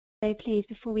So please,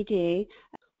 before we do,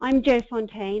 I'm Jo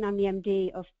Fontaine. I'm the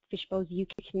MD of Fishbowl's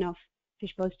Lukianoff,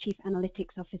 Fishbowl's Chief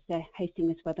Analytics Officer, hosting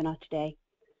this webinar today.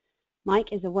 Mike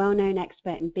is a well-known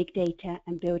expert in big data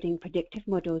and building predictive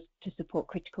models to support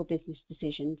critical business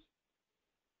decisions.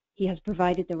 He has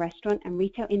provided the restaurant and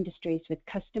retail industries with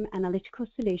custom analytical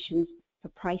solutions for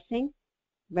pricing,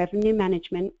 revenue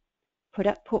management,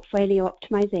 product portfolio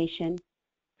optimization,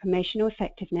 promotional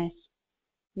effectiveness,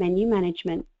 menu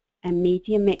management, and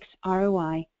media mix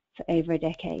ROI for over a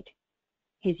decade.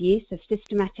 His use of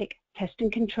systematic test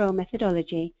and control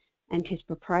methodology and his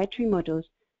proprietary models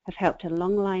have helped a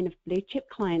long line of blue-chip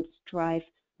clients drive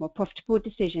more profitable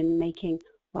decision-making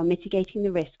while mitigating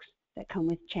the risks that come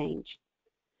with change.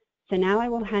 So now I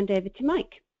will hand over to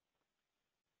Mike.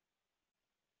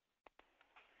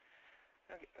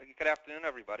 Good afternoon,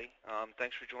 everybody.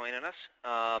 Thanks for joining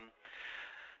us.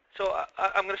 So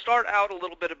I'm going to start out a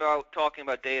little bit about talking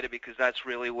about data because that's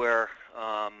really where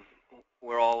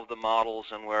all of the models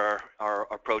and where our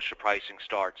approach to pricing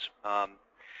starts.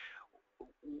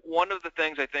 One of the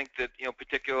things I think that,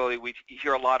 particularly we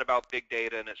hear a lot about big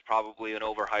data, and it's probably an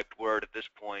overhyped word at this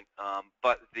point,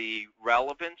 but the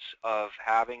relevance of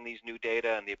having these new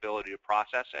data and the ability to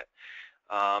process it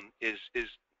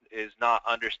is not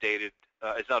understated.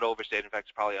 It's not overstated. In fact,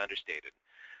 it's probably understated.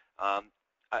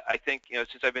 I think,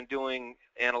 since I've been doing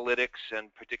analytics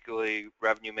and particularly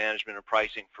revenue management and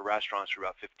pricing for restaurants for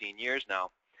about 15 years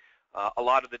now, a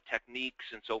lot of the techniques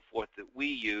and so forth that we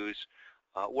use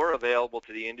were available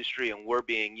to the industry and were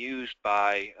being used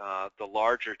by the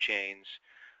larger chains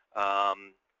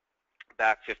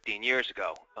back 15 years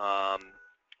ago.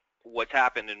 What's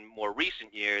happened in more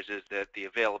recent years is that the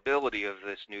availability of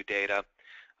this new data,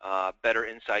 better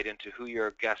insight into who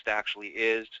your guest actually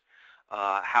is,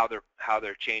 how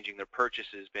they're changing their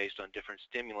purchases based on different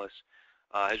stimulus,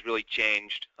 has really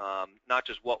changed not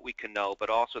just what we can know, but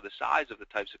also the size of the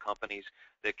types of companies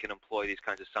that can employ these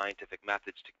kinds of scientific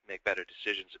methods to make better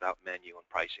decisions about menu and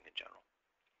pricing in general.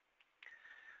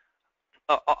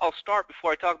 I'll start,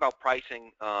 before I talk about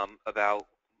pricing, about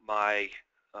my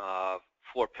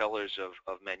 4 pillars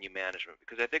of menu management,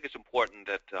 because I think it's important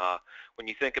that when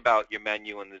you think about your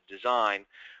menu and the design,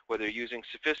 whether you're using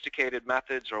sophisticated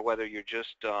methods or whether you're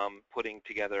just putting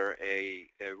together a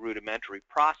rudimentary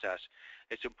process,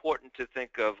 it's important to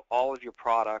think of all of your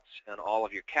products and all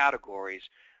of your categories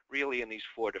really in these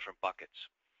 4 different buckets.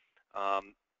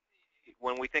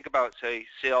 When we think about, say,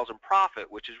 sales and profit,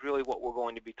 which is really what we're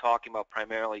going to be talking about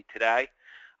primarily today,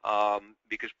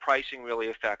 because pricing really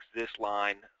affects this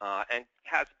line and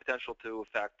has the potential to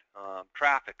affect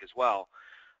traffic as well,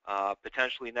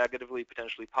 potentially negatively,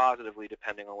 potentially positively,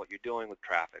 depending on what you're doing with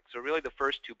traffic. So really the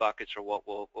first 2 buckets are what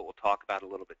we'll talk about a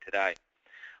little bit today.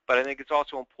 But I think it's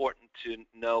also important to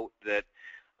note that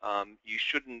you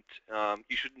shouldn't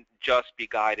just be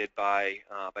guided by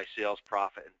sales,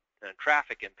 profit, and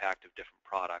traffic impact of different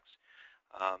products.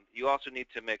 You also need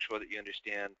to make sure that you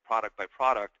understand product by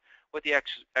product what the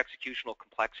executional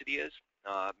complexity is,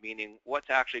 meaning what's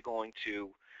actually going to,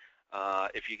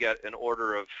 if you get an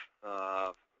order of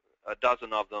a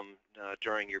dozen of them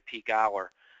during your peak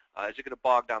hour, is it going to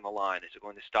bog down the line? Is it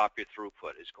going to stop your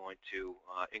throughput? Is it going to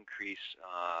increase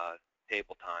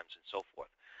table times and so forth?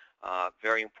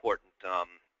 Very important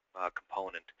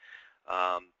component.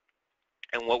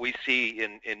 And what we see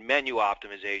in menu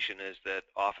optimization is that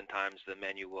oftentimes the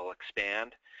menu will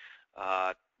expand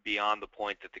beyond the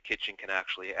point that the kitchen can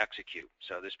actually execute.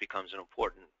 So this becomes an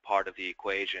important part of the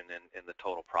equation in the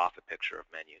total profit picture of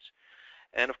menus.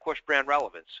 And of course, brand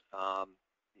relevance.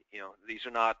 These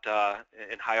are not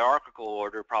in hierarchical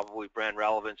order. Probably brand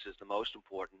relevance is the most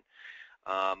important.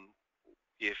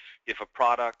 If a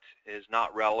product is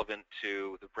not relevant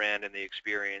to the brand and the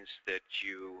experience that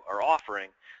you are offering,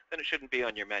 then it shouldn't be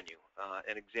on your menu.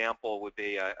 An example would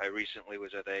be, I recently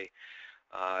was at a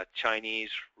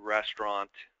Chinese restaurant,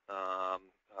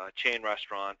 chain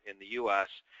restaurant in the U.S.,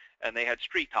 and they had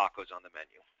street tacos on the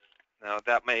menu. Now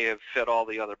that may have fit all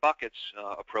the other buckets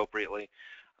appropriately,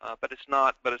 but it's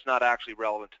not actually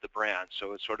relevant to the brand.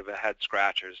 So it's sort of a head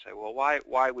scratcher to say, well,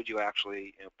 why would you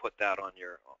actually put that on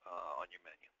your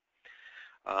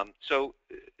menu? So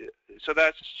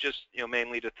that's just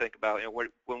mainly to think about.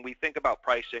 When we think about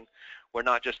pricing, we're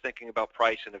not just thinking about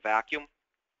price in a vacuum.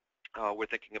 We're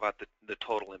thinking about the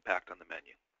total impact on the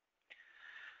menu.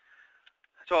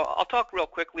 So I'll talk real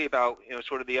quickly about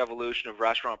sort of the evolution of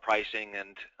restaurant pricing,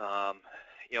 and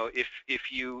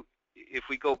if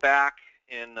we go back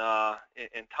in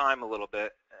time a little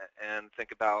bit and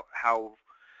think about how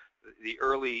the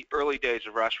early days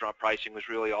of restaurant pricing was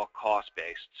really all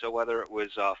cost-based. So whether it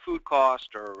was food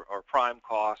cost or prime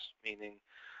cost, meaning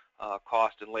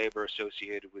cost and labor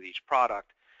associated with each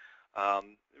product.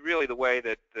 Really, the way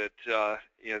that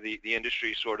the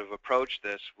industry sort of approached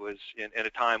this was in a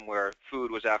time where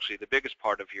food was actually the biggest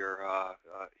part of your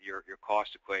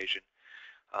cost equation.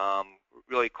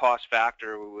 Really, cost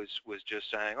factor was just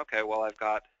saying, okay, well, I've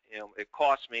got, it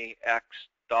costs me X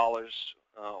dollars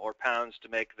or pounds to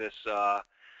make this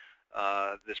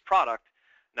this product.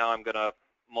 Now I'm going to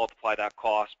multiply that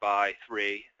cost by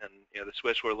 3, and the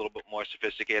Swiss were a little bit more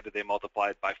sophisticated. They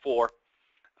multiplied by 4,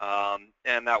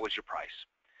 and that was your price.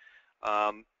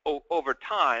 Over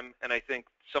time, and I think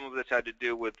some of this had to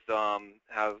do with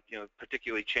how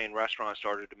particularly chain restaurants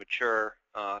started to mature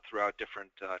throughout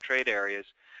different trade areas.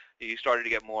 You started to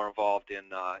get more involved in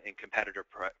competitor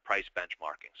price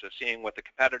benchmarking. So seeing what the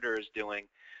competitor is doing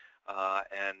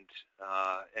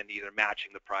and either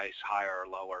matching the price higher or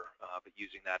lower, but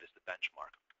using that as the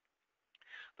benchmark.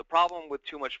 The problem with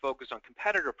too much focus on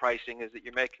competitor pricing is that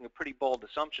you're making a pretty bold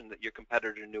assumption that your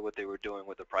competitor knew what they were doing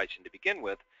with the pricing to begin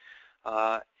with,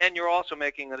 and you're also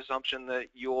making an assumption that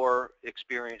your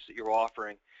experience that you're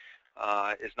offering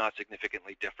is not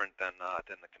significantly different than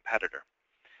the competitor.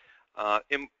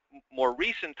 In more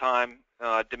recent time,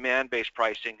 demand-based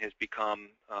pricing has become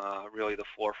really the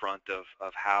forefront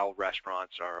of how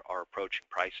restaurants are approaching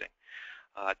pricing.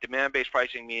 Demand-based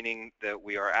pricing meaning that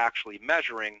we are actually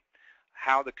measuring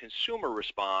how the consumer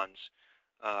responds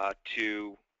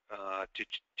to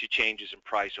changes in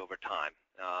price over time,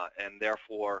 and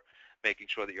therefore making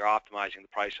sure that you're optimizing the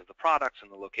price of the products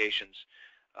and the locations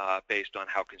based on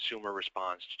how consumer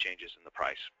responds to changes in the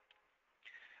price.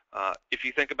 If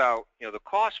you think about the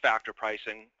cost factor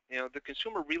pricing, the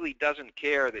consumer really doesn't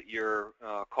care that your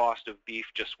cost of beef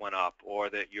just went up or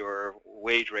that your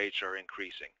wage rates are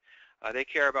increasing. They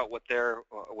care about what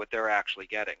they're actually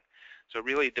getting. So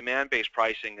really, demand-based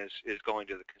pricing is going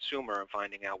to the consumer and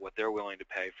finding out what they're willing to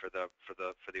pay for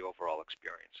the overall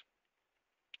experience.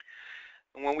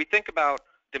 And when we think about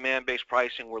demand-based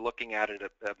pricing, we're looking at it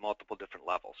at multiple different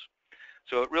levels.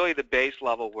 So at really the base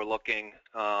level, we're looking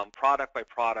product by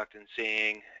product and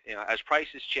seeing, as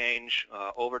prices change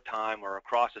over time or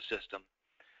across a system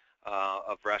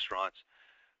of restaurants,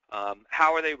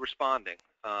 how are they responding?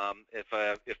 If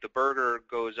the burger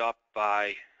goes up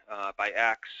by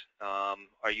X,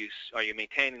 are you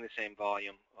maintaining the same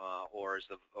volume, or is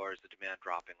the demand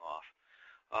dropping off?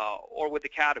 Or with the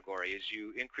category, as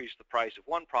you increase the price of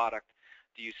one product,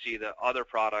 do you see that other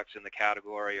products in the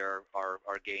category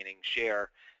are gaining share,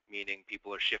 meaning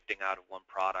people are shifting out of one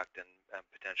product and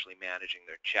potentially managing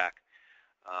their check?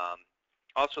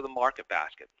 Also the market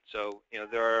basket. So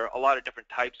there are a lot of different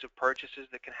types of purchases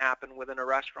that can happen within a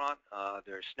restaurant.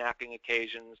 There's snacking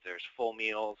occasions, there's full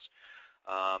meals,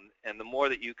 and the more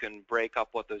that you can break up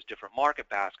what those different market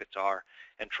baskets are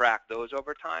and track those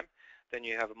over time, then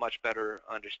you have a much better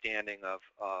understanding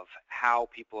of how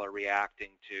people are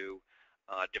reacting to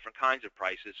different kinds of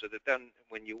prices, so that then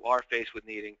when you are faced with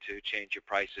needing to change your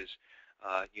prices,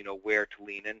 you know where to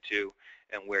lean into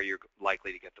and where you're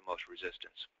likely to get the most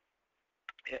resistance.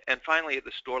 And finally, at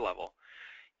the store level,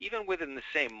 even within the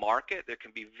same market, there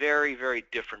can be very, very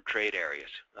different trade areas,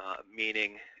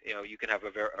 meaning you can have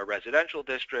a residential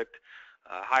district,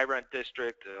 a high rent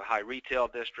district, a high retail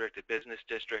district, a business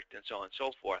district, and so on and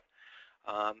so forth.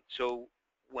 So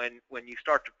when you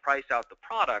start to price out the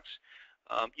products,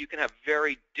 you can have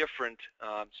very different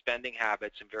spending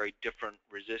habits and very different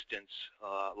resistance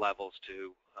levels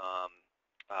to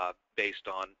based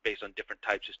on different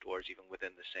types of stores, even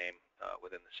within the same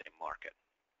market.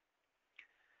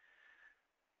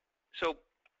 So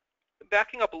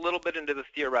backing up a little bit into the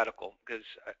theoretical, because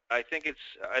I think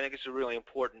it's a really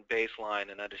important baseline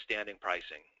in understanding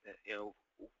pricing.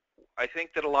 I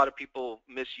think that a lot of people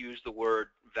misuse the word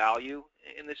value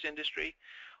in this industry.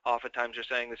 Oftentimes they're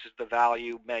saying this is the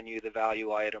value menu, the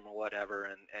value item, or whatever,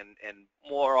 and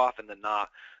more often than not,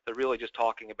 they're really just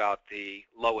talking about the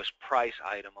lowest price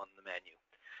item on the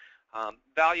menu.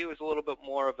 Value is a little bit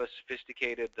more of a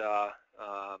sophisticated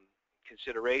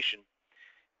consideration.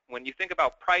 When you think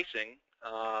about pricing,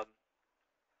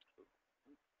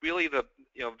 really the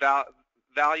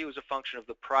value is a function of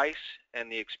the price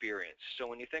and the experience. So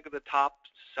when you think of the top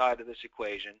side of this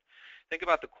equation, think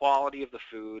about the quality of the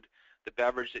food, the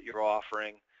beverage that you're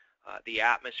offering, the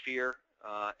atmosphere,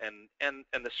 and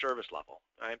the service level.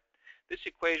 Right? This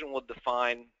equation will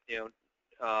define,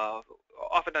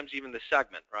 oftentimes even the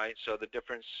segment. Right? So the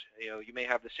difference, you may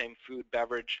have the same food,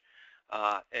 beverage,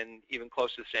 and even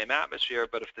close to the same atmosphere,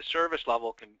 but if the service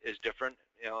level is different,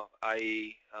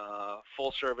 i.e.,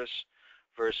 full service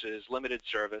versus limited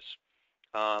service,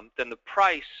 then the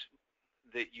price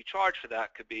that you charge for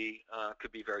that could be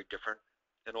very different.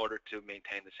 in order to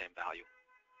maintain the same value.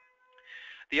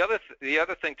 The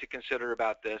other thing to consider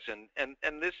about this, and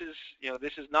this is,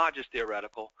 this is not just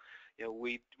theoretical.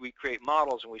 We create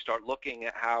models and we start looking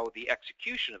at how the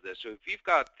execution of this. So if you've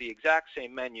got the exact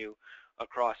same menu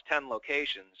across 10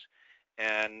 locations,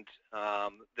 and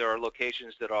there are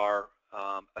locations that are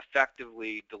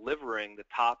effectively delivering the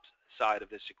top side of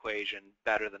this equation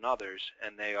better than others,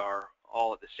 and they are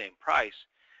all at the same price,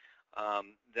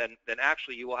 then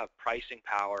actually you will have pricing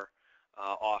power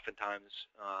oftentimes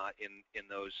in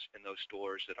those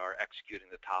stores that are executing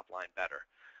the top line better.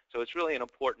 So it's really an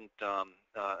important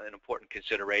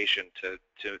consideration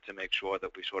to make sure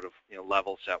that we sort of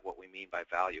level set what we mean by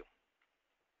value.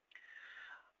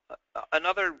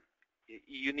 Another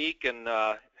unique and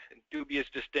dubious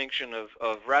distinction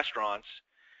of restaurants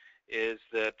is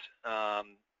that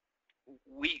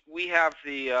we have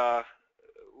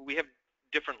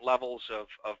different levels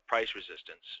of price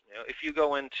resistance. If you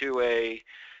go into a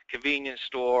convenience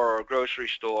store or a grocery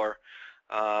store,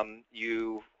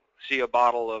 you see a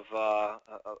bottle of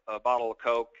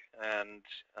Coke, and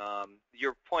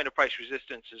your point of price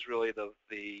resistance is really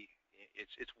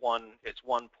it's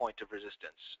one point of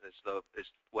resistance.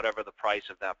 It's whatever the price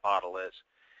of that bottle is.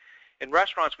 In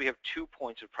restaurants, we have 2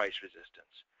 points of price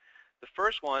resistance. The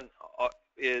first one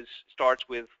starts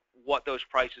with what those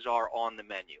prices are on the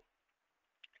menu.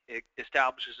 It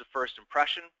establishes a first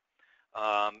impression.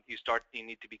 You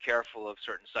need to be careful of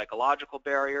certain psychological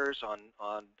barriers on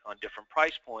different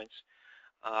price points,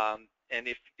 and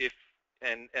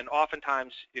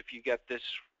oftentimes if you get this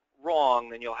wrong,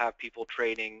 then you'll have people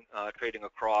trading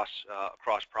across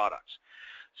products.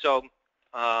 So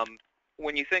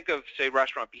when you think of, say,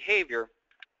 restaurant behavior,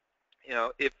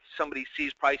 if somebody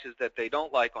sees prices that they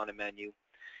don't like on a menu,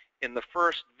 in the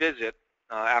first visit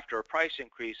after a price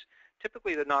increase,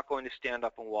 typically they're not going to stand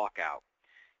up and walk out.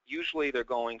 Usually they're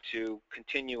going to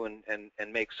continue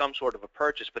and make some sort of a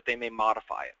purchase, but they may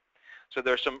modify it. So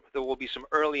there will be some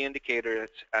early indicators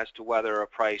as to whether a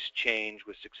price change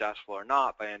was successful or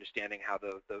not by understanding how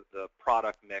the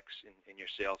product mix in your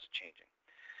sales is changing.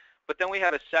 But then we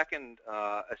have a second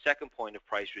point of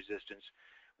price resistance,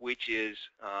 which is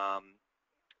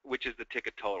the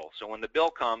ticket total. So when the bill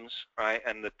comes, right,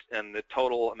 and the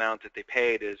total amount that they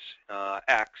paid is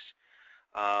X,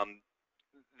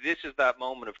 this is that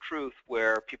moment of truth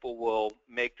where people will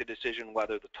make the decision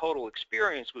whether the total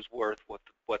experience was worth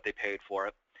what they paid for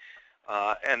it,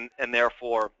 and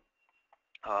therefore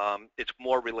it's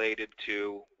more related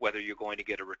to whether you're going to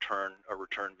get a return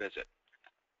visit.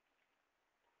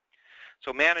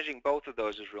 So managing both of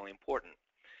those is really important.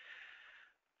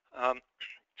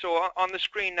 So on the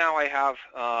screen now I have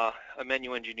a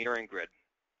menu engineering grid.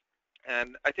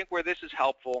 And I think where this is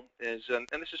helpful is, and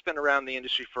this has been around the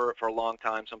industry for a long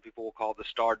time. Some people will call it the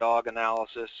star dog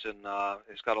analysis, and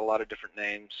it's got a lot of different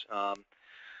names.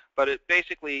 But it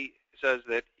basically says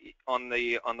that on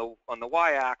the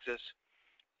y-axis,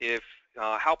 if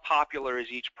how popular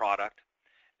is each product,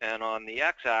 and on the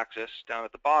x-axis down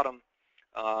at the bottom,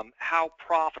 how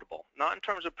profitable, not in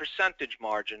terms of percentage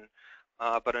margin,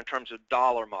 but in terms of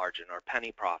dollar margin or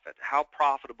penny profit. How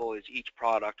profitable is each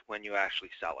product when you actually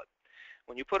sell it?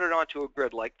 When you put it onto a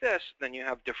grid like this, then you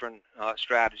have different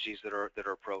strategies that are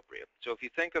appropriate. So if you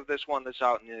think of this one that's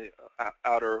out in the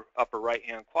upper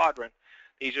right-hand quadrant,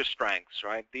 these are strengths,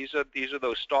 right? These are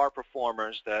those star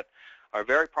performers that are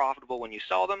very profitable when you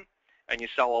sell them, and you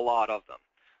sell a lot of them.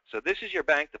 So this is your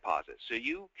bank deposit. So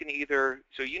you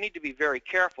need to be very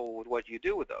careful with what you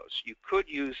do with those. You could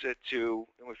use it to,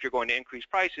 if you're going to increase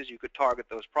prices, you could target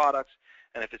those products,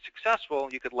 and if it's successful,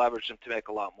 you could leverage them to make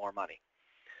a lot more money.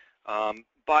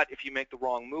 But if you make the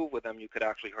wrong move with them, you could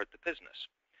actually hurt the business.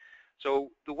 So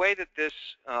the way that this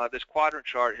quadrant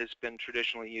chart has been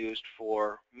traditionally used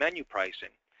for menu pricing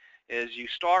is you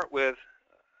start with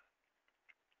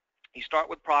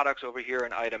products over here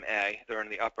in item A. They're in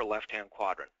the upper left-hand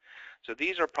quadrant. So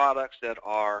these are products that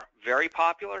are very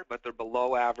popular, but they're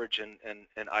below average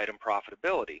in item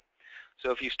profitability.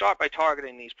 So if you start by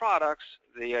targeting these products,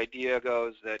 the idea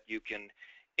goes that you can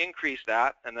increase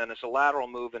that, and then it's a lateral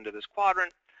move into this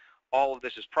quadrant. All of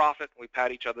this is profit. We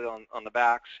pat each other on the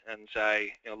backs and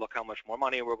say, look how much more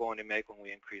money we're going to make when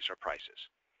we increase our prices.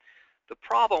 The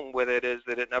problem with it is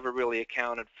that it never really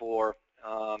accounted for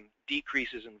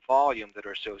decreases in volume that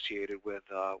are associated with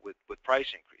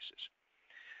price increases.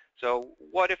 So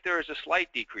what if there is a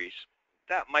slight decrease?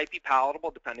 That might be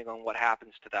palatable depending on what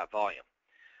happens to that volume.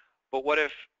 But what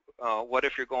if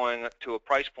you're going to a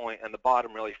price point and the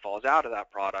bottom really falls out of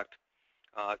that product?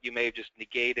 You may have just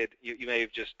negated. You may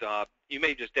have just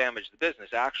damaged the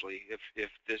business actually if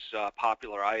this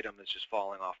popular item is just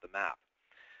falling off the map.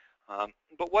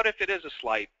 But what if it is a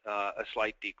slight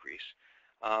decrease?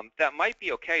 That might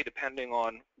be okay depending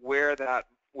on where that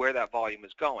volume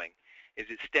is going. Is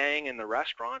it staying in the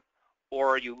restaurant, or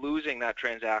are you losing that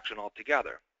transaction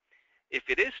altogether? If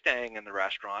it is staying in the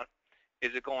restaurant,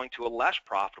 is it going to a less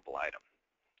profitable item?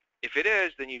 If it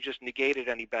is, then you just negated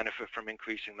any benefit from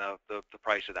increasing the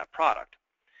price of that product.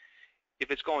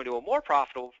 If it's going to a more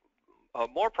profitable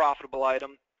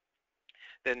item,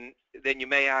 then you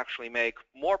may actually make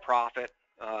more profit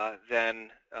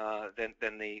than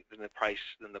the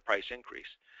price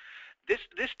increase.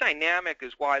 This dynamic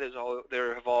is why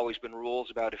there have always been rules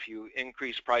about if you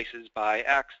increase prices by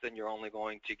X, then you're only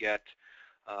going to get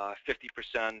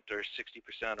 50% or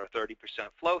 60% or 30%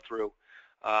 flow through,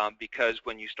 because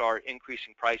when you start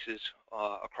increasing prices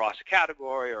across a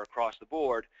category or across the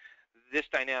board, this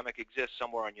dynamic exists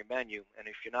somewhere on your menu, and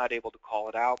if you're not able to call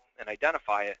it out and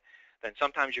identify it, then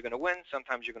sometimes you're going to win,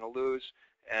 sometimes you're going to lose,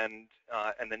 and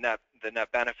the net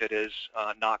benefit is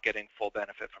not getting full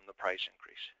benefit from the price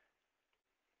increase.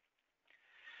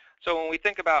 So when we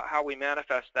think about how we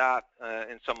manifest that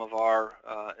in some of our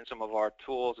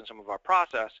tools and some of our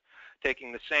process,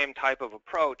 taking the same type of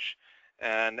approach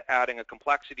and adding a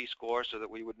complexity score so that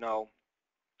we would know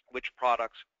which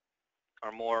products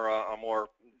are more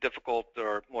difficult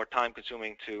or more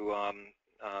time-consuming to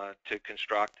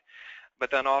construct,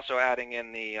 but then also adding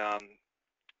in the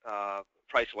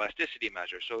price elasticity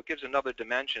measure. So it gives another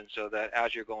dimension so that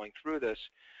as you're going through this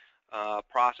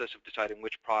process of deciding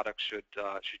which products should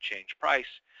change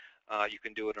price, you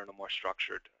can do it in a more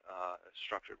structured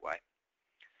way.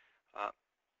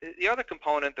 The other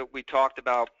component that we talked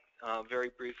about very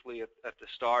briefly at the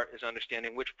start is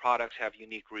understanding which products have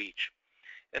unique reach,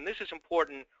 and this is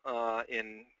important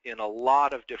in a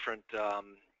lot of different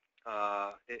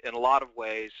in a lot of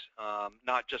ways,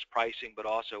 not just pricing, but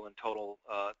also in total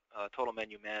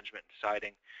menu management,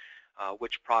 deciding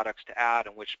which products to add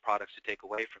and which products to take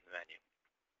away from the menu.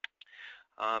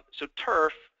 So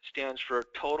TURF stands for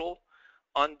Total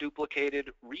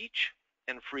Unduplicated Reach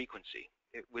and Frequency.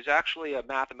 It was actually a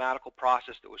mathematical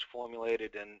process that was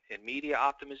formulated in media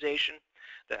optimization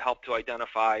that helped to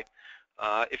identify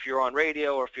if you're on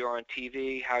radio or if you're on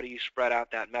TV, how do you spread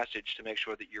out that message to make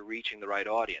sure that you're reaching the right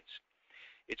audience?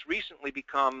 It's recently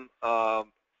become a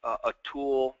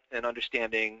tool in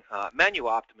understanding menu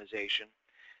optimization,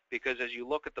 because as you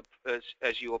look at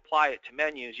as you apply it to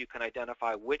menus, you can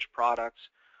identify which products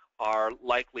are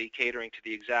likely catering to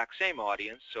the exact same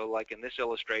audience. So like in this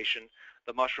illustration,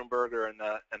 the mushroom burger and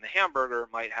the hamburger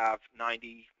might have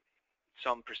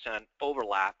 90-some%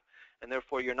 overlap, and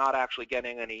therefore you're not actually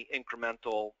getting any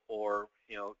incremental or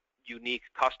unique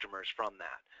customers from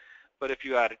that. But if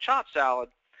you add a chopped salad,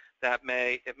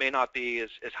 it may not be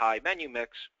as high menu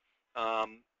mix,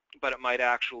 but it might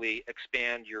actually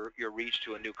expand your reach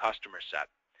to a new customer set.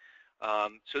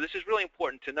 So this is really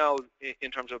important to know in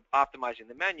terms of optimizing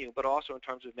the menu, but also in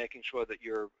terms of making sure that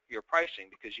you're pricing,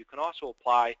 because you can also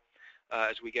apply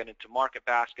as we get into market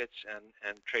baskets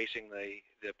and tracing the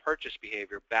purchase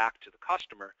behavior back to the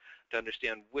customer to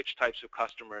understand which types of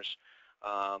customers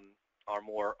are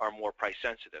more price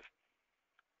sensitive.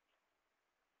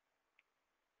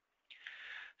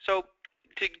 So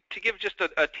to give just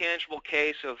a tangible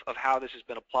case of how this has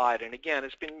been applied, and again,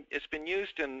 it's been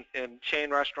used in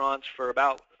chain restaurants for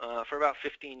about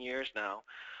 15 years now,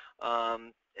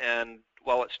 and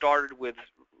while it started with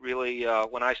really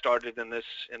when I started in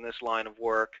this line of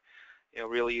work,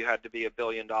 really you had to be $1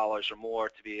 billion or more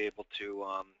to be able to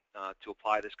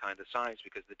apply this kind of science,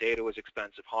 because the data was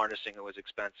expensive, harnessing it was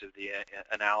expensive, the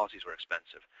analyses were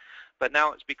expensive. But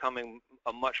now it's becoming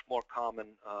a much more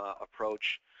common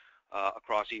approach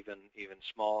across even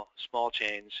small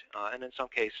chains, and in some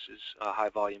cases high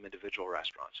volume individual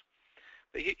restaurants.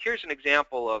 But here's an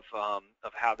example of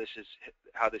how this has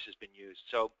been used.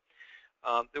 So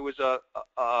there was a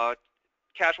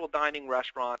casual dining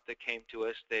restaurant that came to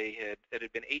us. It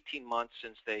had been 18 months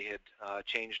since they had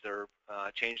changed their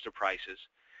prices,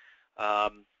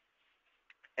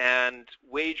 and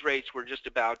wage rates were just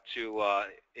about to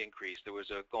increase. There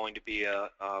was going to be a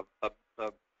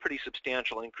pretty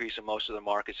substantial increase in most of the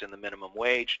markets in the minimum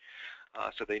wage,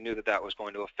 so they knew that was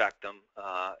going to affect them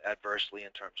adversely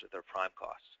in terms of their prime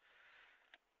costs.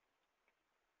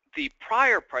 The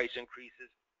prior price increases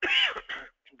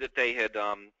that they had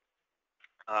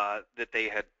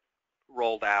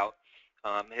rolled out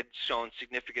had shown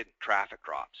significant traffic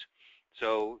drops.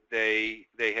 So they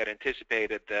had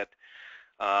anticipated that,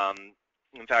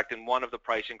 in fact, in one of the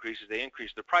price increases, they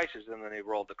increased the prices and then they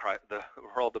rolled the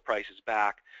prices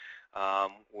back,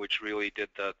 which really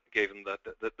gave them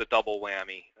the double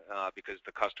whammy, because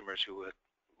the customers who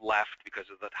left because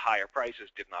of the higher prices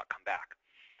did not come back.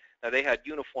 Now they had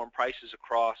uniform prices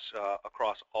across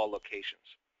all locations.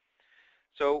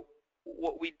 So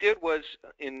what we did was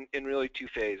in really two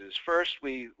phases. First,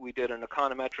 we did an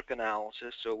econometric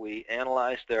analysis, so we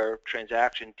analyzed their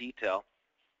transaction detail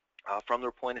from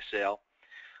their point of sale,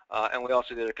 and we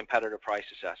also did a competitor price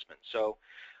assessment. So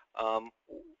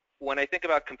when I think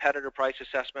about competitor price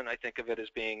assessment, I think of it as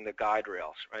being the guide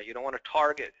rails, right? You don't want to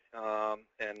target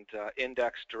and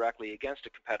index directly against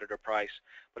a competitor price,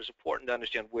 but it's important to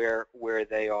understand where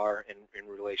they are in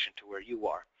relation to where you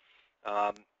are.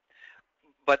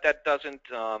 But that doesn't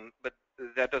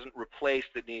replace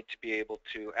the need to be able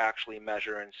to actually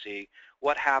measure and see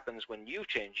what happens when you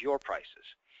change your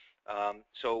prices.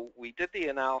 So we did the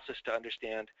analysis to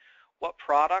understand what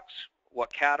products,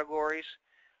 what categories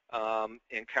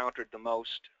encountered the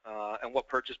most, and what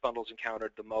purchase bundles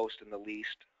encountered the most and the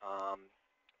least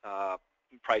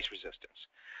price resistance.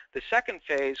 The second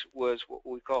phase was what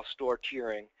we call store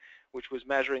tiering, which was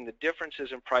measuring the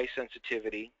differences in price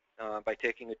sensitivity by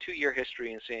taking a 2-year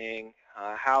history and seeing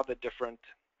how the different,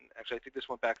 actually I think this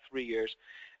went back 3 years,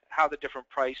 how the different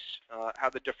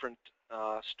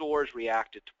stores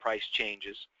reacted to price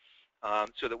changes,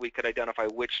 so that we could identify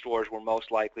which stores were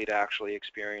most likely to actually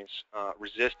experience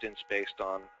resistance based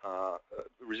on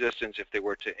resistance if they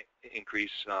were to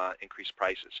increase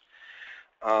prices.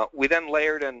 We then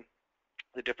layered in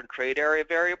the different trade area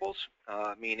variables,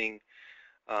 meaning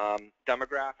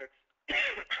demographics,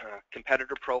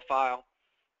 competitor profile,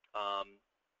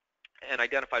 and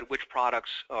identified which products,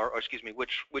 or excuse me,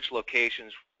 which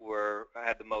locations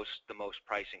had the most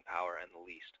pricing power and the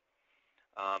least.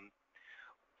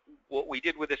 What we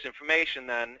did with this information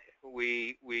then,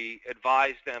 we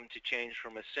advised them to change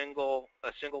from a single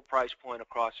price point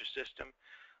across their system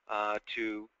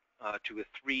to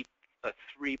three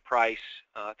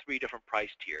different price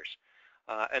tiers.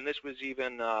 And this was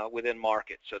even within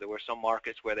markets. So there were some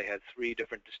markets where they had 3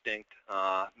 different distinct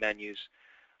menu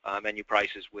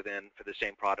prices for the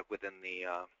same product within the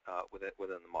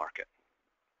market.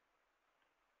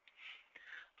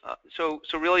 So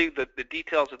really the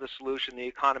details of the solution,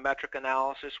 the econometric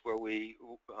analysis where we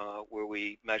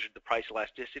measured the price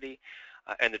elasticity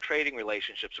and the trading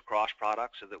relationships across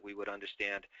products so that we would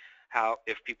understand how,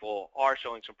 if people are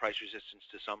showing some price resistance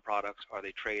to some products, are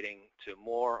they trading to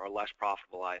more or less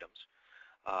profitable items?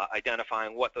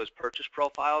 Identifying what those purchase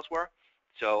profiles were.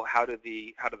 So how do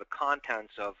the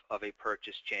contents of a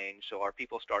purchase change? So are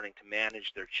people starting to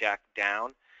manage their check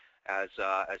down as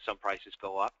some prices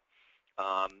go up?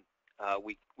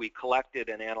 We collected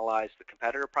and analyzed the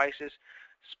competitor prices,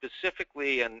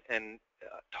 specifically and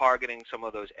targeting some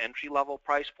of those entry-level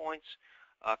price points,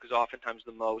 because oftentimes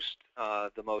the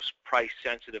most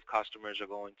price-sensitive customers are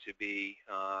going to be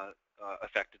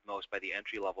affected most by the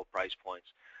entry-level price points.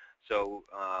 So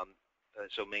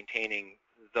so maintaining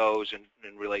those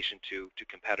in relation to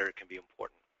competitor can be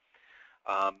important.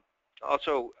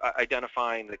 Also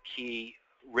identifying the key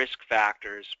risk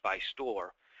factors by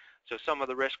store. So some of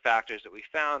the risk factors that we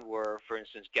found were, for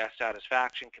instance, guest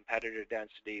satisfaction, competitor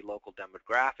density, local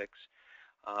demographics.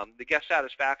 The guest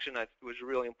satisfaction was a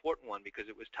really important one because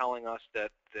it was telling us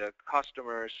that the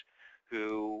customers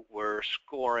who were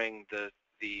scoring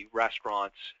the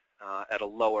restaurants at a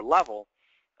lower level,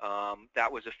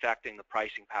 that was affecting the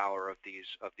pricing power of these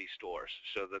stores.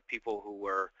 So the people who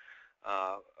were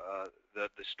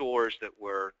the stores that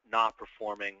were not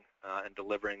performing and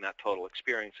delivering that total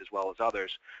experience as well as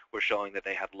others were showing that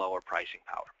they had lower pricing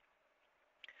power.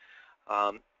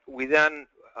 We then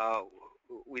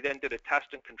did a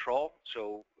test and control,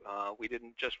 so we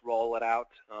didn't just roll it out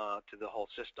to the whole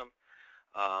system.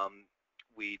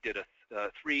 We did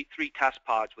three test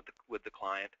pods with the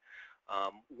client.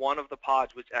 One of the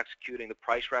pods was executing the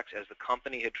price recs as the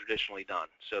company had traditionally done.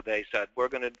 So they said, we're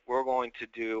going to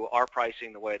do our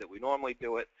pricing the way that we normally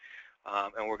do it,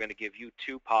 and we're going to give you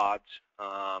 2 pods.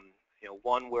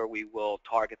 One where we will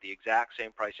target the exact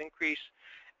same price increase,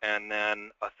 and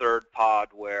then a third pod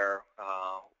where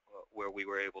we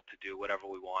were able to do whatever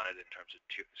we wanted in terms of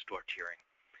store tiering.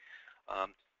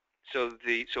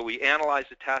 So we analyzed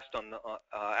the test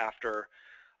after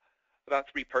about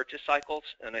 3 purchase cycles,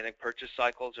 and I think purchase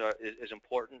cycles is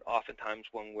important. Oftentimes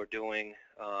when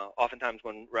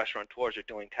when restaurateurs are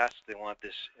doing tests, they want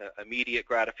this immediate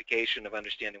gratification of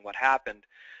understanding what happened.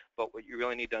 But what you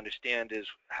really need to understand is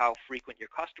how frequent your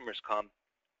customers come,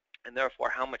 and therefore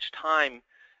how much time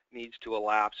needs to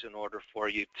elapse in order for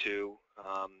you to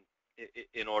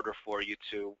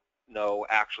know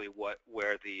actually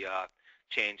where the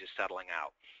change is settling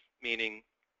out. Meaning,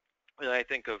 when I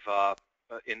think of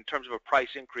in terms of a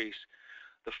price increase,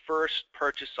 The first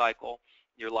purchase cycle,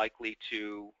 you're likely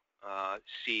to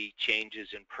see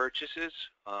changes in purchases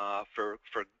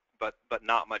but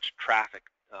not much traffic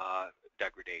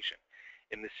degradation.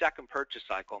 In the second purchase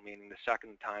cycle, meaning the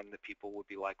second time that people would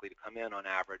be likely to come in on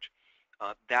average,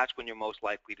 that's when you're most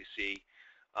likely to see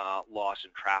loss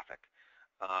in traffic.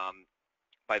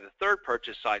 By the third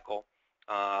purchase cycle,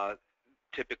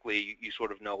 typically you sort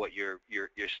of know what your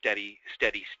steady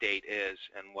state is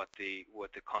and what the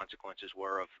consequences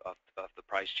were of the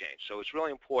price change. So it's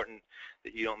really important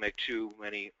that you don't make too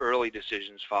many early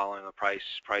decisions following a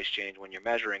price change when you're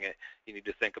measuring it. You need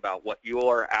to think about what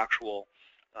your actual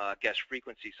guest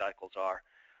frequency cycles are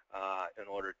in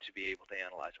order to be able to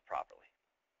analyze it properly.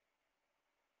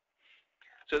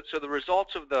 So the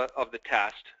results of the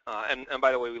test, and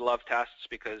by the way, we love tests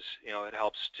because it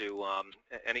helps to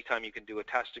anytime you can do a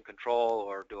test and control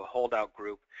or do a holdout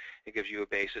group, it gives you a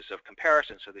basis of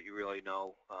comparison so that you really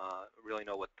know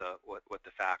what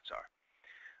the facts are.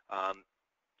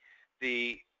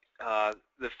 The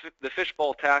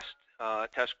Fishbowl test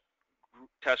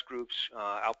groups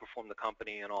outperform the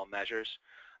company in all measures.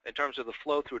 In terms of the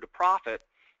flow through to profit,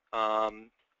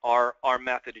 our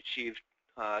method achieved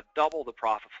double the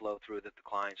profit flow through that the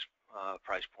client's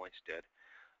price points did.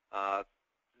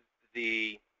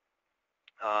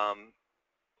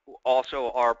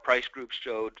 Also, our price groups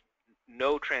showed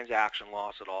no transaction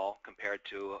loss at all compared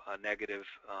to a negative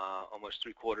almost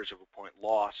 3/4 of a point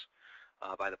loss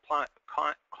by the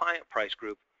client price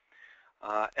group.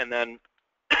 And then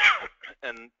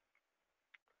and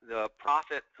the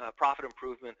profit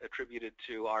improvement attributed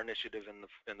to our initiative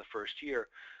in the first year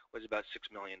was about $6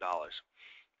 million.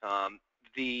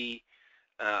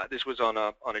 This was on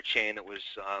a chain that was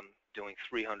doing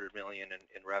 $300 million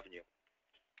in revenue.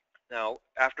 Now,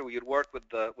 after we had worked with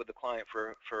the client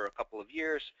for a couple of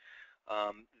years,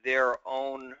 their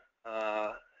own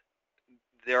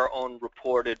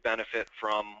reported benefit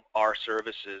from our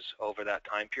services over that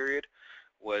time period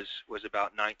was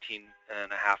about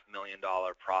 $19.5 million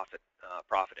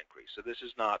profit increase. So this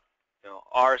is not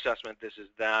our assessment. This is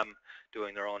them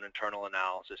doing their own internal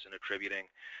analysis and attributing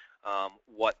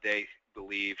what they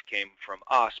believe came from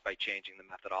us by changing the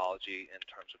methodology in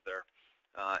terms of their,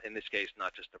 in this case,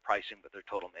 not just the pricing, but their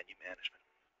total menu management.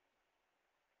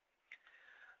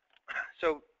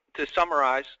 So to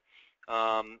summarize,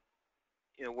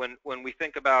 when we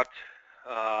think about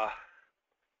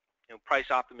price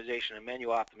optimization and menu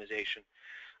optimization,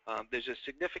 there's a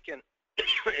significant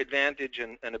advantage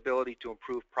and ability to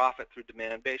improve profit through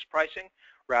demand-based pricing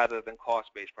rather than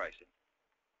cost-based pricing.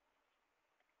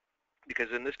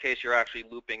 Because in this case, you're actually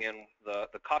looping in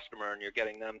the customer and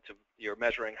you're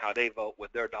measuring how they vote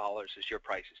with their dollars as your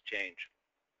prices change.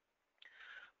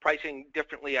 Pricing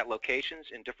differently at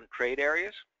locations in different trade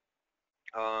areas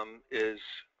is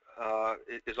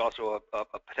also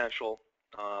a potential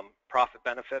profit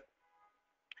benefit.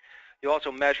 You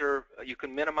also you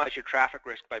can minimize your traffic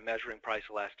risk by measuring price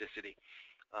elasticity.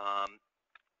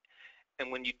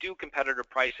 And when you do competitor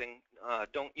pricing,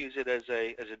 don't use it as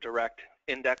a direct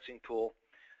indexing tool,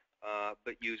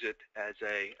 but use it as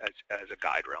a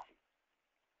guide rail.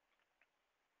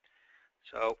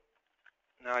 So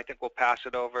now I think we'll pass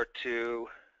it over to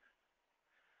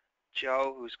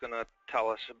Joe, who's going to tell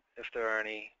us if there are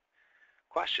any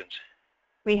questions.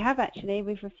 We have actually.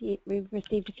 We've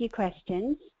received a few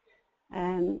questions.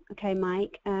 Okay,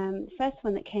 Mike. The first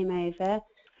one that came over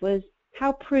was,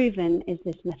 how proven is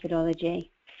this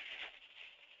methodology?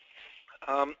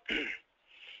 I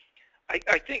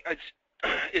think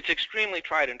it's extremely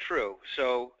tried and true.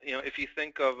 So if you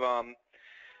think of, I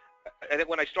think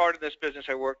when I started this business,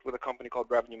 I worked with a company called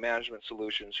Revenue Management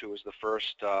Solutions, who was the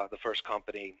first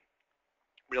company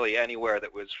really anywhere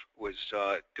that was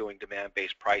doing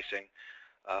demand-based pricing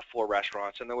for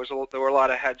restaurants, and there were a lot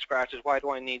of head scratches. Why do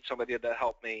I need somebody to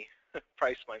help me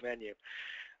price my menu?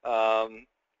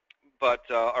 But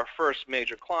our first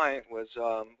major client was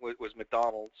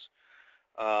McDonald's,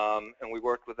 and we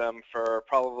worked with them for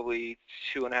probably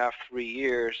 2.5, 3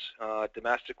 years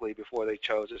domestically before they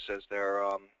chose us as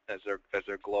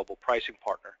their global pricing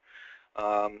partner.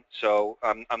 So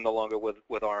I'm no longer with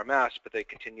RMS, but they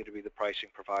continue to be the pricing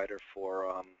provider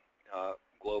for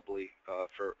globally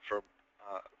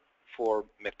for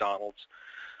McDonald's.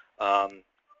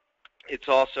 It's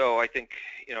also, I think,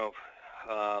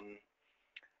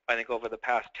 I think over the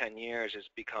past 10 years has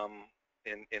become,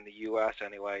 in the U.S.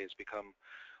 anyway, has become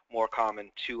more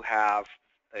common to have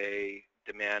a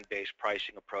demand-based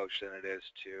pricing approach than it is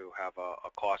to have a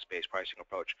cost-based pricing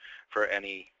approach for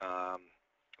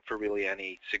really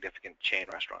any significant chain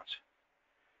restaurants.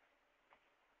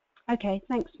 Okay,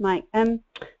 thanks, Mike. There's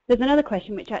another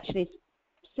question which actually is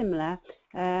similar.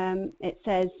 It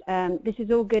says, this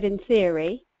is all good in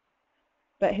theory,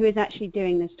 but who is actually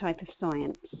doing this type of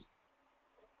science?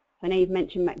 I know you've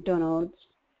mentioned McDonald's.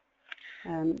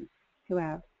 Who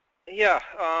else? Yeah.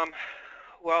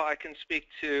 Well, I can speak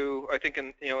to. I think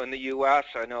in in the U.S.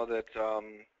 I know that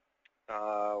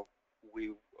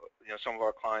some of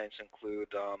our clients include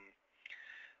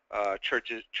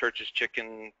Church's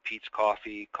Chicken, Pete's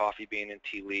Coffee, Coffee Bean and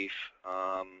Tea Leaf,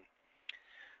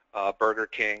 Burger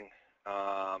King,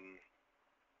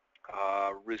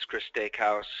 Ruth's Chris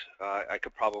Steakhouse. I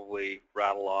could probably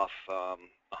rattle off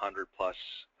 100 plus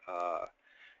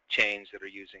chains that are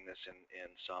using this in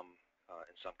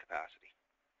some capacity.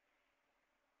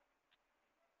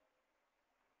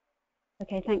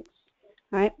 Okay, thanks.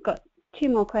 All right, got 2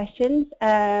 more questions.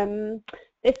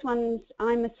 This one's,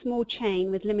 I'm a small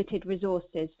chain with limited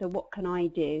resources, so what can I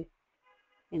do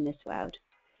in this world?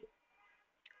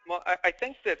 Well, I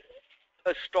think that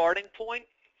a starting point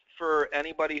for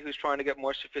anybody who's trying to get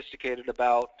more sophisticated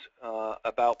about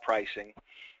pricing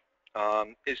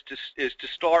is to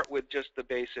start with just the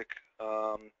basic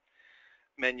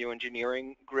menu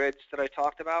engineering grids that I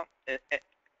talked about.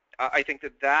 I think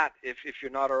that if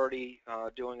you're not already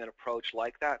doing an approach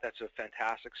like that, that's a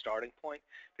fantastic starting point,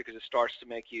 because it starts to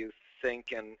make you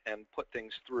think and put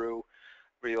things through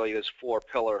really this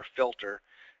 4-pillar filter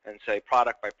and say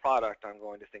product by product, I'm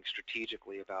going to think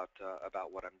strategically about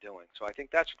what I'm doing. So I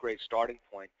think that's a great starting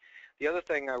point. The other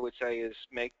thing I would say is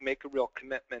make a real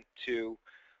commitment to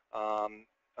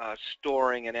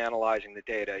storing and analyzing the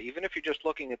data. Even if you're just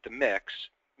looking at the mix,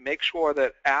 make sure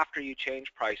that after you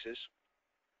change prices,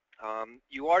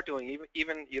 you are doing,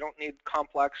 even you don't need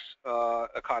complex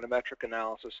econometric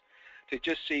analysis to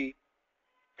just see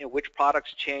which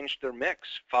products changed their mix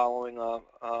following a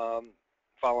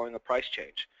price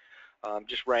change.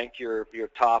 Just rank your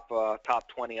top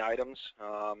 20 items,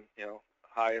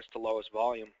 highest to lowest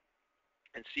volume,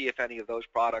 and see if any of those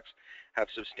products have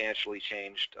substantially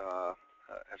changed.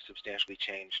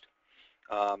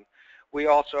 We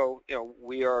also,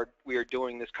 we are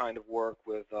doing this kind of work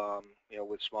with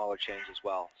with smaller chains as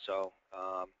well. So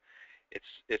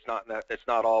it's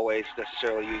not always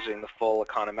necessarily using the full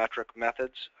econometric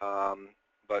methods,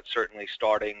 but certainly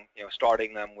starting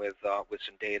them with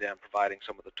some data and providing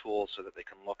some of the tools so that they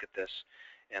can look at this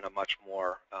in a much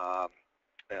more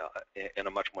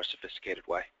sophisticated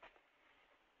way.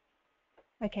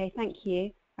 Okay, thank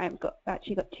you. I've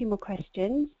actually got 2 more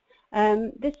questions.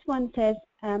 This one says,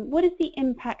 what is the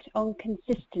impact on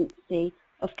consistency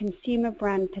of consumer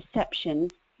brand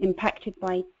perceptions impacted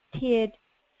by tiered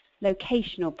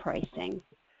locational pricing?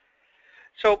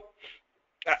 So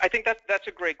I think that's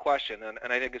a great question,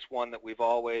 and I think it's one that we've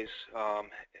always,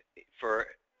 for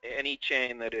any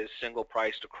chain that is single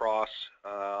priced across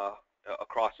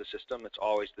the system, it's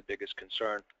always the biggest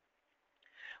concern.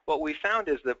 What we found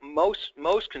is that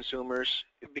most consumers,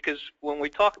 because when we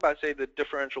talk about, say, the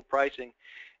differential pricing,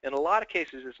 in a lot of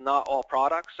cases it's not all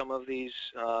products. Some of these,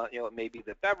 it may be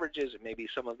the beverages, it may be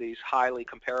some of these highly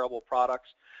comparable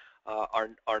products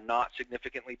are not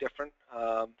significantly different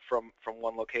from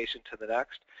one location to the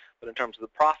next. But in terms of the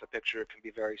profit picture, it can be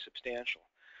very substantial.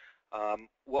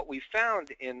 What we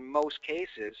found in most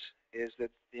cases is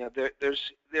that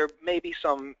there may be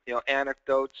some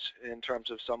anecdotes in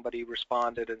terms of somebody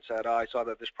responded and said, oh, I saw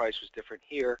that this price was different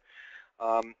here,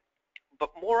 but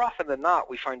more often than not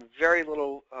we find very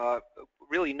little,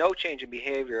 really no change in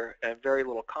behavior and very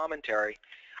little commentary.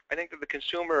 I think that the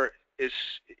consumer is,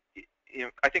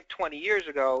 I think 20 years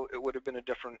ago it would have been a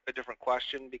different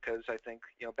question, because I think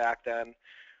back then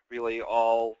really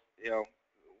all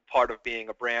part of being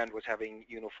a brand was having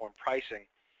uniform pricing.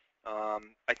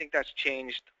 I think that's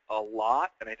changed a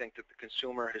lot, and I think that the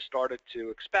consumer has started to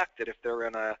expect that if they're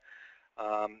in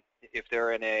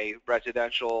a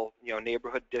residential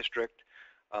neighborhood district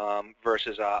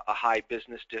versus a high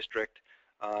business district,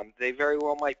 they very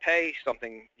well might pay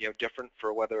something different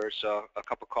for whether it's a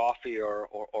cup of coffee or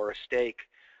a steak,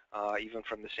 even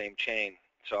from the same chain.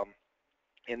 So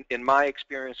in my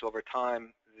experience over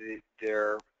time,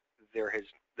 there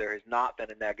has not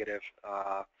been a negative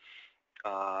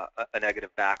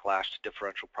backlash to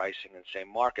differential pricing in the same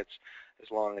markets, as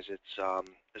long as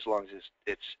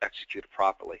it's executed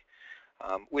properly.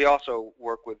 We also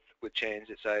work with chains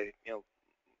that say,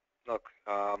 look,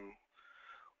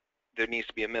 there needs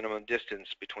to be a minimum distance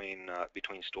between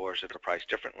stores that are priced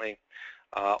differently,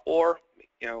 or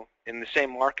in the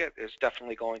same market, it's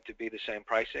definitely going to be the same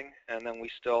pricing, and then we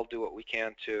still do what we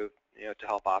can to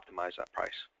help optimize that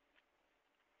price.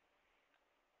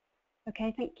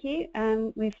 Okay, thank you.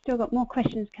 We've still got more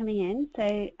questions coming in.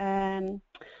 So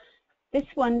this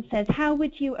one says, how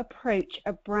would you approach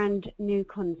a brand new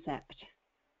concept?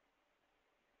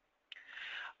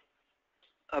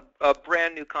 A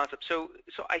brand new concept. So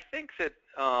I think that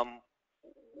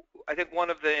I think one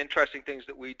of the interesting things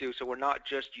that we do, so we're not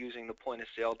just using the point of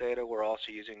sale data, we're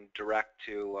also using direct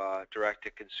to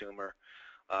consumer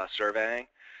surveying.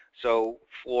 So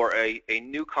for a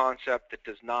new concept that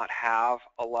does not have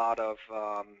a lot of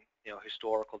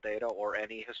historical data or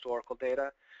any historical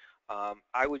data,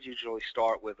 I would usually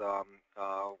start with a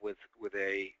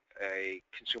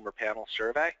consumer panel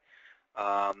survey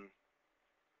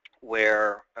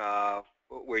where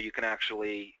you can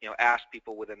actually ask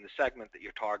people within the segment that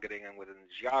you're targeting and within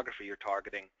the geography you're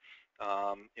targeting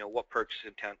what purchase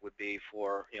intent would be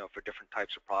for for different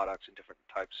types of products and different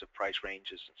types of price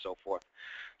ranges and so forth.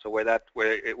 So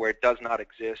where it does not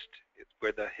exist,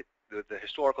 where the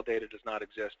historical data does not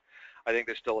exist, I think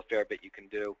there's still a fair bit you can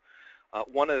do.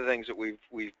 One of the things that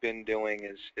we've been doing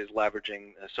is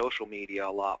leveraging social media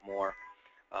a lot more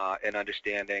and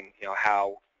understanding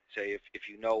how, say, if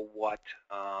you know what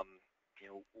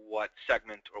what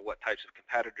segment or what types of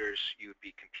competitors you would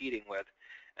be competing with,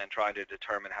 and trying to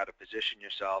determine how to position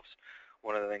yourselves.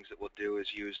 One of the things that we'll do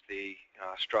is use the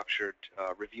structured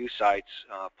review sites,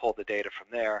 pull the data from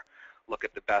there, look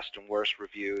at the best and worst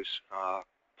reviews,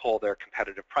 pull their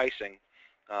competitive pricing,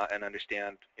 and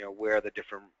understand where the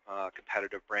different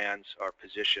competitive brands are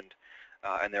positioned,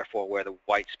 and therefore where the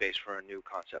white space for a new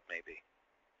concept may be.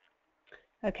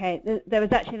 Okay, there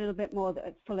was actually a little bit more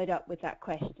that followed up with that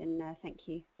question. Thank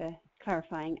you for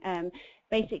clarifying.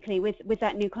 Basically, with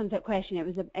that new concept question, it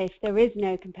was if there is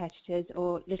no competitors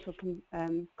or little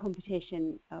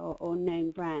competition or known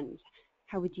brands,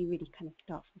 how would you really kind of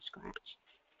start from scratch?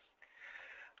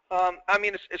 I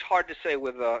mean, it's hard to say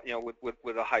with a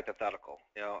with a hypothetical.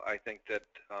 I think that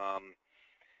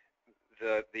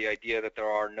the idea that there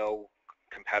are no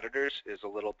competitors is a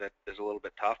little bit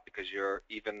tough, because you're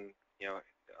even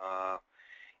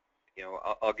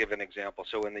I'll give an example.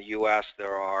 So in the U.S.,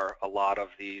 there are a lot of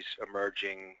these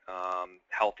emerging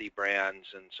healthy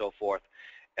brands and so forth,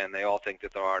 and they all think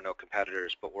that there are no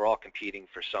competitors, but we're all competing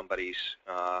for somebody's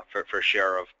for a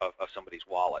share of somebody's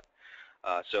wallet.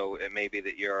 So it may be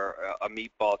that you're a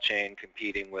meatball chain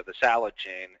competing with a salad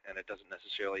chain, and it doesn't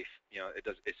necessarily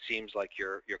it seems like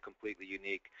you're completely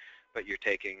unique, but you're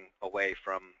taking away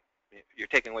from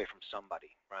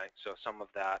somebody, right? So some of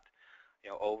that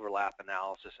overlap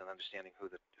analysis and understanding who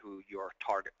your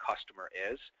target customer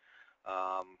is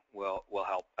will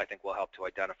help. I think will help to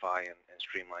identify and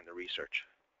streamline the research.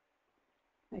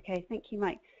 Okay, thank you,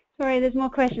 Mike. Sorry, there's more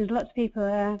questions. Lots of people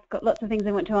have got lots of things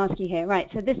they want to ask you here. Right,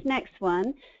 so this next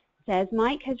one says,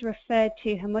 Mike has referred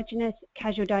to homogeneous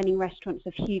casual dining restaurants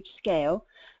of huge scale,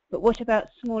 but what about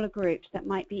smaller groups that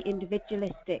might be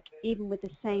individualistic, even with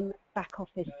the same back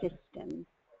office system?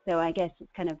 So I guess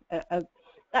it's kind of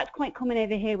that's quite common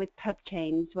over here with pub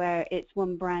chains, where it's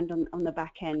one brand on the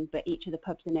back end, but each of the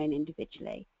pubs are known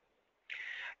individually.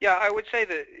 Yeah, I would say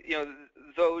that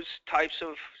those types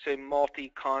of, say,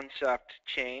 multi-concept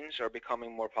chains are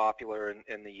becoming more popular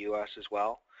in the U.S. as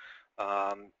well.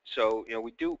 So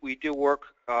we do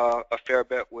work a fair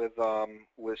bit with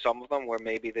some of them, where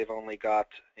maybe they've only got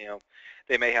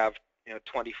they may have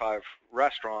 25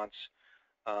 restaurants,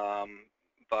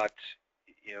 but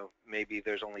maybe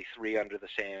there's only 3 under the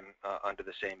same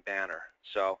banner.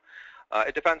 So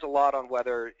it depends a lot on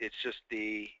whether it's just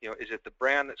is it the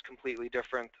brand that's completely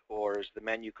different, or is the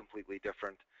menu completely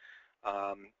different.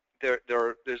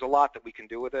 There's a lot that we can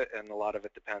do with it, and a lot of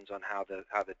it depends on how the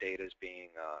data is being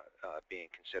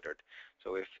considered.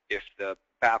 So if the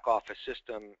back office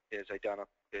system is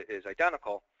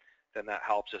identical, then that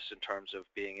helps us in terms of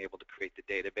being able to create the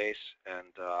database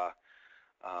and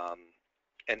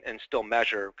still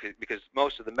measure, because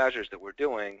most of the measures that we're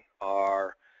doing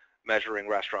are measuring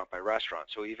restaurant by restaurant.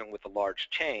 So even with the large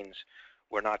chains,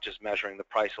 we're not just measuring the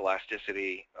price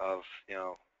elasticity of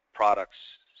products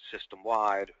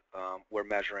system-wide. We're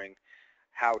measuring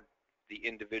how the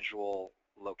individual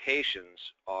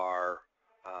locations are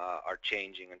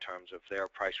changing in terms of their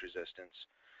price resistance.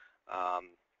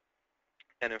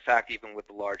 And in fact, even with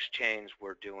the large chains,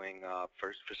 we're doing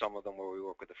for some of them where we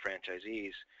work with the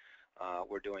franchisees,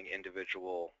 we're doing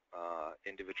individual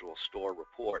store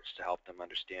reports to help them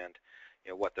understand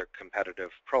what their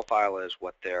competitive profile is,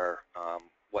 what their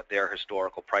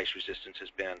historical price resistance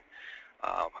has been,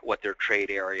 what their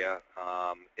trade area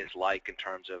is like in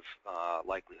terms of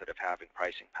likelihood of having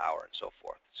pricing power and so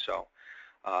forth. So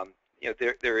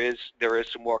there is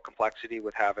some more complexity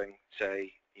with having,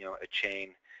 say, a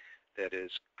chain that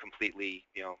is completely,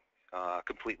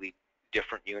 completely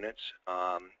different units.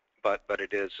 But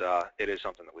it is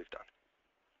something that we've done.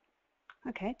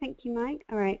 Okay, thank you, Mike.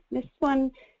 All right, this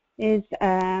one is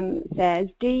says,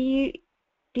 do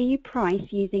you price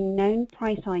using known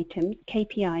price items,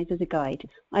 KPIs, as a guide,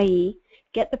 i.e.,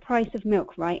 get the price of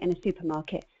milk right in a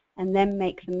supermarket and then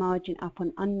make the margin up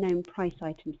on unknown price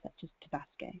items such as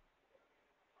Tabasco?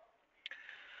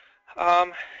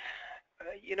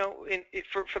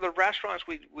 For the restaurants,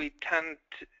 we tend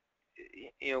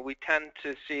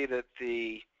to see that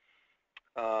the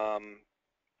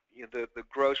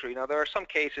grocery. Now, there are some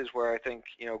cases where I think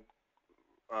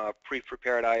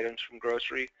pre-prepared items from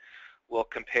grocery will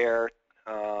compare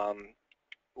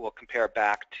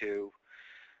back to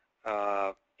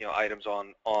items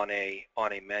on a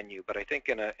menu. But I think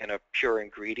in a pure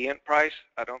ingredient price,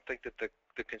 I don't think that the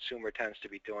consumer tends to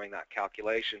be doing that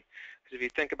calculation. Because if you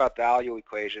think about the value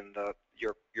equation,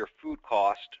 your food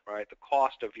cost, right, the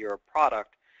cost of your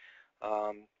product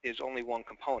is only one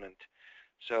component.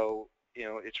 So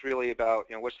it's really about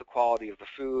what's the quality of the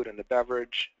food and the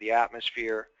beverage, the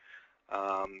atmosphere,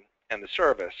 and the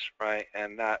service, right?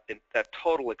 And that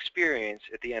total experience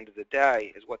at the end of the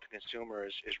day is what the consumer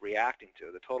is reacting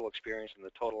to, the total experience and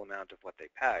the total amount of what they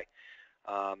pay.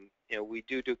 We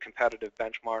do competitive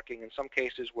benchmarking in some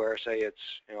cases where, say,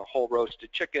 it's whole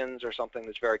roasted chickens or something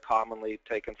that's very commonly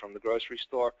taken from the grocery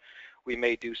store. We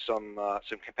may do some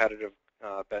competitive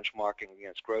benchmarking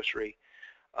against grocery,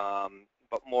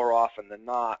 but more often than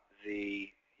not,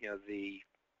 say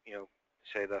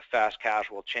the fast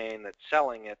casual chain that's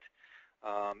selling it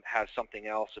has something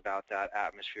else about that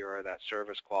atmosphere or that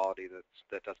service quality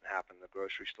that doesn't happen in the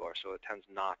grocery store. So it tends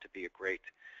not to be a great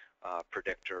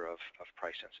predictor of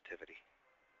price sensitivity.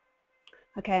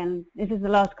 Okay, and this is the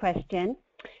last question.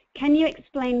 Can you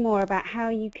explain more about how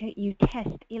you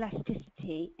test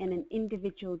elasticity in an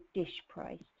individual dish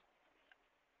price?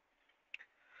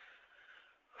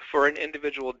 For an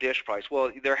individual dish price,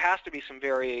 well, there has to be some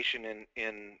variation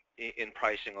in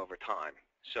pricing over time.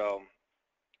 So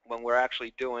when we're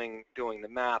actually doing the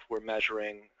math, we're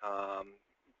measuring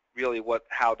really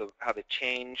how the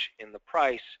change in the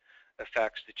price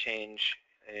affects the change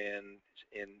in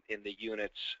the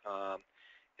units.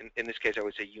 In this case, I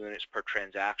would say units per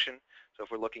transaction. So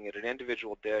if we're looking at an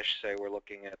individual dish, say we're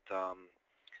looking at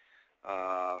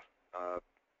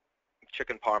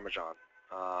chicken Parmesan.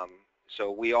 So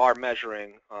we are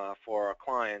measuring for our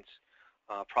clients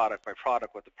product by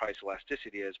product what the price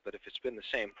elasticity is, but if it's been the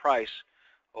same price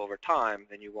over time,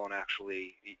 then you won't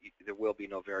actually, there will be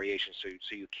no variation, so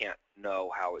you can't know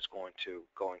how it's going to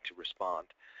respond.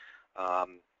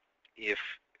 If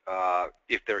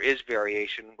there is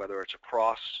variation, whether it's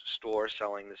across stores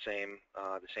selling the same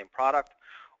product,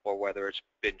 or whether it's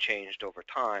been changed over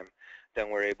time, then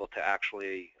we're able to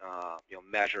actually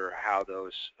measure how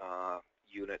those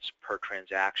units per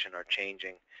transaction are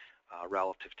changing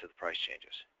relative to the price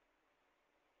changes.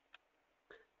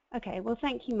 Okay, well,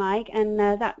 thank you, Mike, and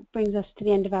that brings us to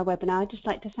the end of our webinar. I'd just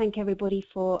like to thank everybody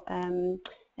for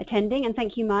attending, and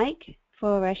thank you, Mike,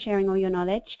 for sharing all your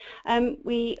knowledge.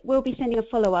 We will be sending a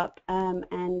follow-up,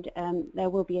 and there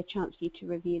will be a chance for you to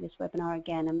review this webinar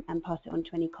again and pass it on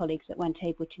to any colleagues that weren't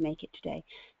able to make it today.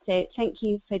 So thank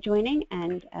you for joining,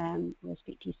 and we'll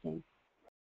speak to you soon.